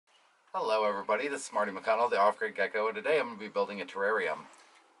Hello everybody, this is Marty McConnell, the off-grid gecko, and today I'm going to be building a terrarium.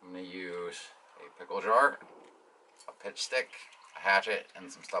 I'm going to use a pickle jar, a pitch stick, a hatchet,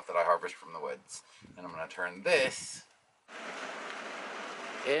 and some stuff that I harvest from the woods. And I'm going to turn this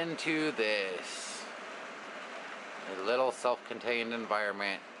into this. A little self-contained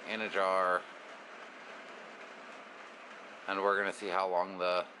environment in a jar. And we're going to see how long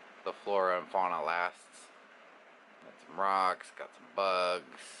the flora and fauna lasts. Got some rocks, got some bugs.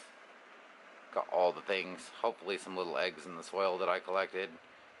 Got all the things, hopefully some little eggs in the soil that I collected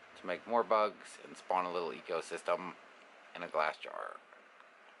to make more bugs and spawn a little ecosystem in a glass jar.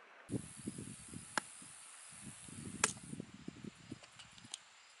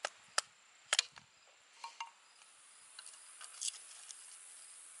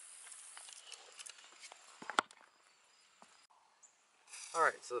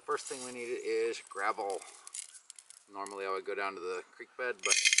 Alright, so the first thing we need is gravel. Normally I would go down to the creek bed,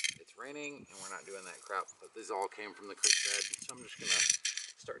 but it's raining and we're not doing that crap. But these all came from the creek bed, so I'm just going to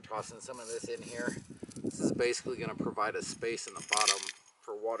start tossing some of this in here. This is basically going to provide a space in the bottom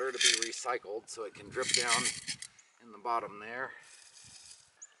for water to be recycled so it can drip down in the bottom there.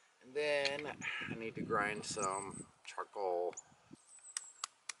 And then I need to grind some charcoal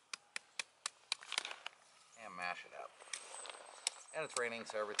and mash it up. And it's raining,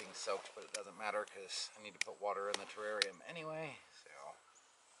 so everything's soaked, but it doesn't matter because I need to put water in the terrarium anyway. So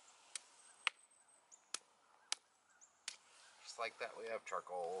just like that, we have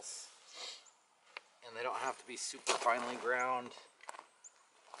charcoals. And they don't have to be super finely ground.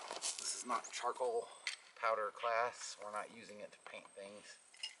 This is not charcoal powder class. We're not using it to paint things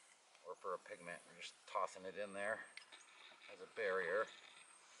or for a pigment. We're just tossing it in there as a barrier.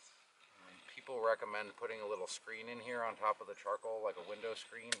 And people recommend putting a little screen in here on top of the charcoal, like a window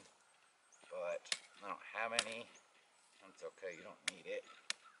screen, but I don't have any. That's okay, you don't need it.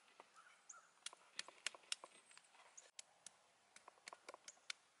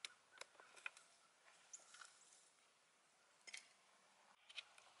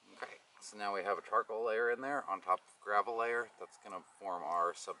 Okay, so now we have a charcoal layer in there on top of gravel layer. That's going to form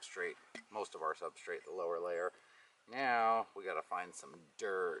our substrate, most of our substrate, the lower layer. Now we got to find some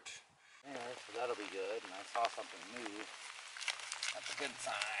dirt. Yeah, so that'll be good. And I saw something move. That's a good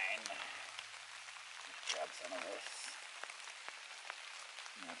sign. Let's grab some of this.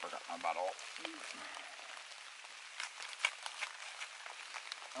 I forgot my bottle.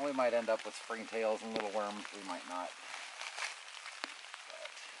 And we might end up with springtails and little worms. We might not.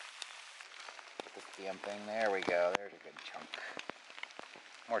 But this damn thing. There we go. There's a good chunk.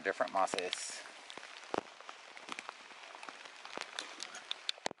 More different mosses.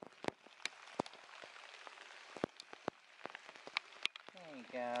 There you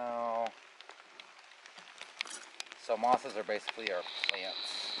go. So mosses are basically our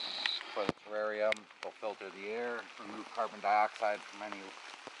plants for the terrarium. They'll filter the air, remove carbon dioxide from any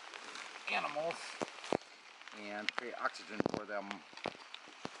animals, and create oxygen for them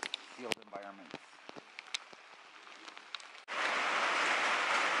field environments.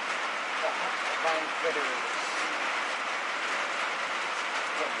 Fine critters.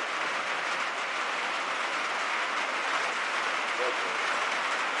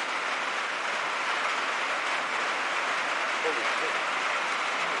 Holy shit.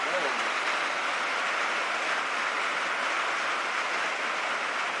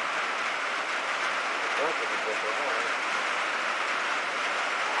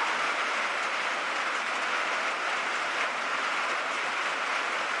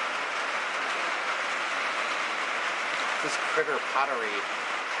 This critter pottery.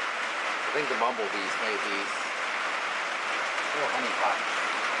 I think the bumblebees made these. Little honey pots.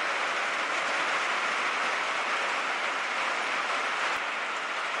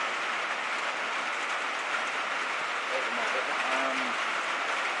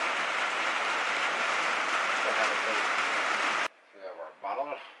 We have our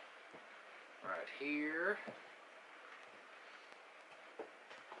bottle right here.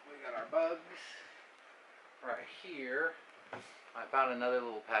 We got our bugs right here. I found another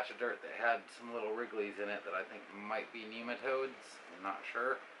little patch of dirt that had some little wrigglies in it that I think might be nematodes. I'm not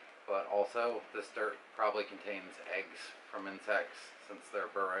sure. But also, this dirt probably contains eggs from insects since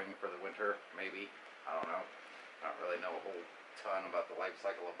they're burrowing for the winter, maybe. I don't know. I don't really know a whole ton about the life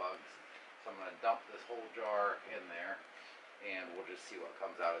cycle of bugs. So I'm going to dump this whole jar in there and we'll just see what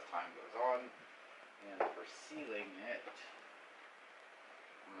comes out as time goes on. And for sealing it,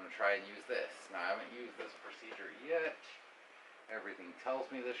 I'm going to try and use this. Now I haven't used this procedure yet. Everything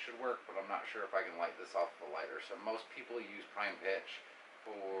tells me this should work, but I'm not sure if I can light this off with a lighter. So most people use pine pitch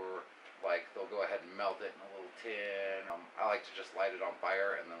for, like, they'll go ahead and melt it in a little tin. I like to just light it on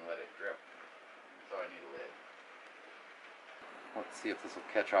fire and then let it drip. Let's see if this will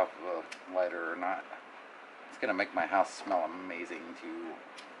catch off of a lighter or not. It's gonna make my house smell amazing too.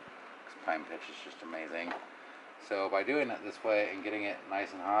 This pine pitch is just amazing. So by doing it this way and getting it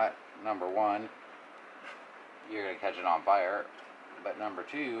nice and hot, number one, you're gonna catch it on fire. But number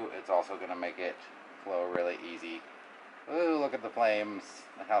two, it's also gonna make it flow really easy. Ooh, look at the flames.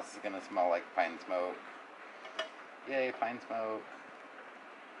 The house is gonna smell like pine smoke. Yay, pine smoke.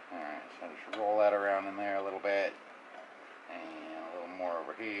 Alright, so just roll that around in there a little bit. And a little more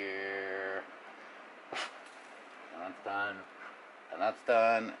over here. And that's done. And that's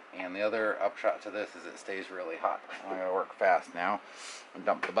done. And the other upshot to this is it stays really hot. I'm gonna work fast now and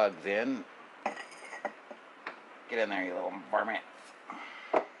dump the bugs in. Get in there, you little varmint.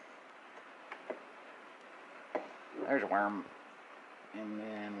 There's a worm. And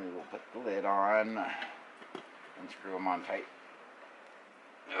then we will put the lid on and screw them on tight.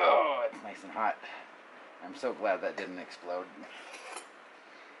 Oh, it's nice and hot. I'm so glad that didn't explode.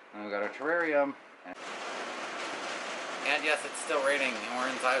 And we got our terrarium. And yes, it's still raining, and we're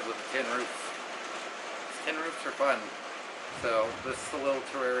inside with a tin roof. Tin roofs are fun. So this is the little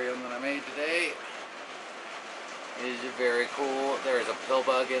terrarium that I made today. It is very cool. There's a pill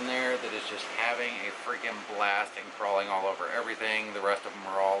bug in there that is just having a freaking blast and crawling all over everything. The rest of them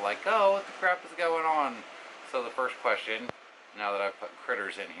are all like, oh, what the crap is going on? So the first question, now that I've put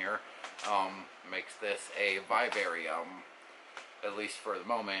critters in here, makes this a vivarium, at least for the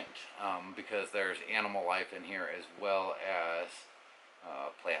moment, because there's animal life in here as well as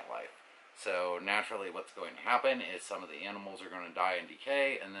plant life. So naturally what's going to happen is some of the animals are going to die and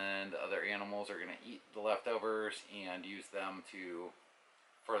decay, and then the other animals are going to eat the leftovers and use them to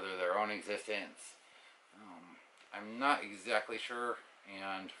further their own existence. I'm not exactly sure,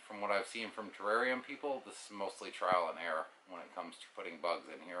 and from what I've seen from terrarium people, this is mostly trial and error when it comes to putting bugs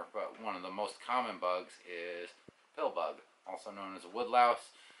in here. But one of the most common bugs is pill bug, also known as a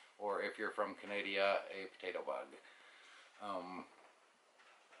woodlouse, or if you're from Canada, a potato bug.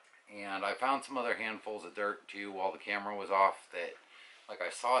 And I found some other handfuls of dirt too while the camera was off that, like,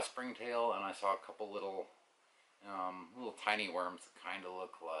 I saw a springtail and I saw a couple little tiny worms that kind of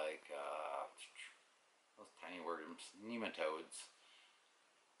look like those tiny worms, nematodes.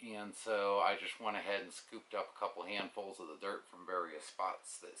 And so I just went ahead and scooped up a couple handfuls of the dirt from various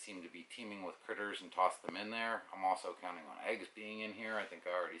spots that seem to be teeming with critters and tossed them in there. I'm also counting on eggs being in here. I think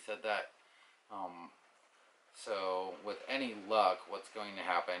I already said that. So with any luck, what's going to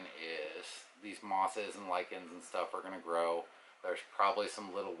happen is these mosses and lichens and stuff are going to grow. There's probably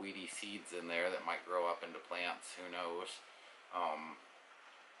some little weedy seeds in there that might grow up into plants. Who knows?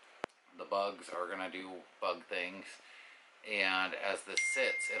 The bugs are going to do bug things. And as this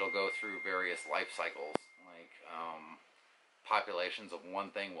sits, it'll go through various life cycles. Like populations of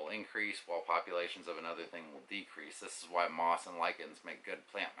one thing will increase while populations of another thing will decrease. This is why moss and lichens make good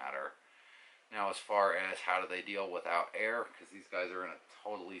plant matter. Now, as far as how do they deal without air, because these guys are in a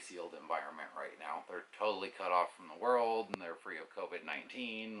totally sealed environment right now. They're totally cut off from the world, and they're free of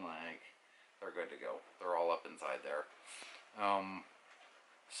COVID-19. Like, they're good to go. They're all up inside there.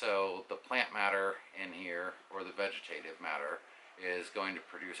 So the plant matter in here, or the vegetative matter, is going to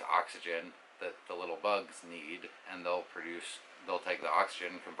produce oxygen that the little bugs need, and they'll take the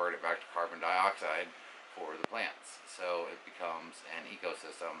oxygen, convert it back to carbon dioxide for the plants. So it becomes an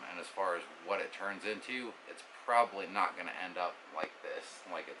ecosystem, and as far as what it turns into, it's probably not going to end up like this,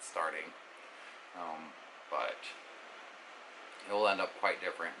 like it's starting, but it will end up quite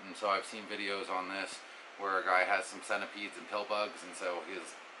different. And so I've seen videos on this where a guy has some centipedes and pill bugs, and so he'll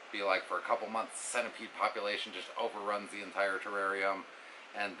be like, for a couple months, the centipede population just overruns the entire terrarium,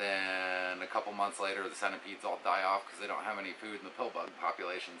 and then a couple months later the centipedes all die off because they don't have any food, and the pill bug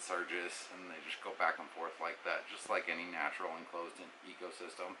population surges, and they just go back and forth like that, just like any natural enclosed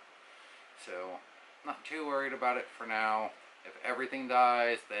ecosystem. So not too worried about it for now. If everything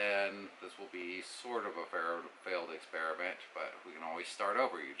dies, then this will be sort of a failed experiment, but we can always start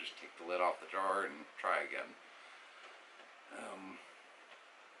over. You just take the lid off the jar and try again.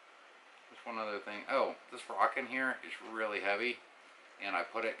 There's one other thing. Oh, this rock in here is really heavy, and I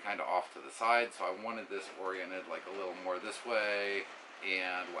put it kind of off to the side, so I wanted this oriented like a little more this way.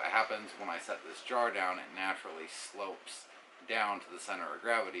 And what happens when I set this jar down, it naturally slopes down to the center of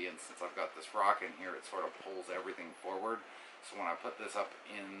gravity, and since I've got this rock in here, it sort of pulls everything forward. So when I put this up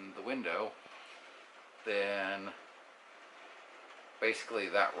in the window, then basically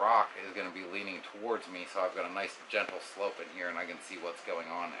that rock is going to be leaning towards me, so I've got a nice gentle slope in here, and I can see what's going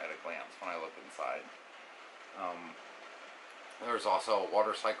on at a glance when I look inside. There's also a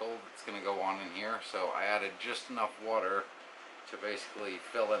water cycle that's going to go on in here, so I added just enough water to basically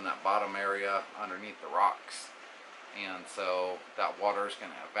fill in that bottom area underneath the rocks. and so that water is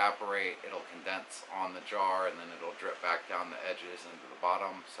going to evaporate, it'll condense on the jar, and then it'll drip back down the edges into the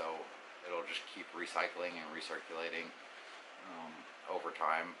bottom, so it'll just keep recycling and recirculating over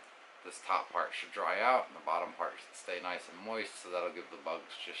time. This top part should dry out and the bottom part should stay nice and moist, so that'll give the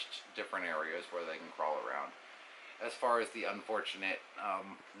bugs just different areas where they can crawl around. As far as the unfortunate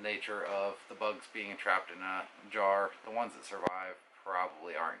nature of the bugs being trapped in a jar, the ones that survive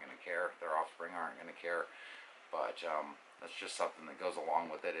probably aren't going to care. Their offspring aren't going to care. But that's just something that goes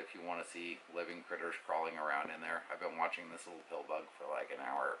along with it if you want to see living critters crawling around in there. I've been watching this little pill bug for like an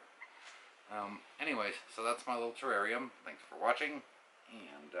hour. Anyways, so that's my little terrarium. Thanks for watching.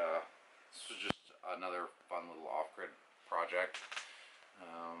 And this was just another fun little off-grid project.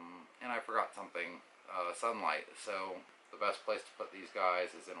 And I forgot something. Sunlight. So the best place to put these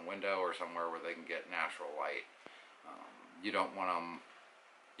guys is in a window or somewhere where they can get natural light. You don't want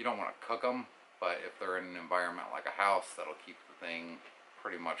to cook them, but if they're in an environment like a house, that'll keep the thing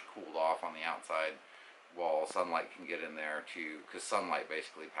pretty much cooled off on the outside while sunlight can get in there too, because sunlight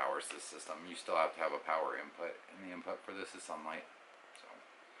basically powers this system. You still have to have a power input, and the input for this is sunlight. So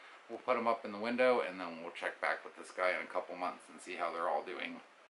we'll put them up in the window, and then we'll check back with this guy in a couple months and see how they're all doing.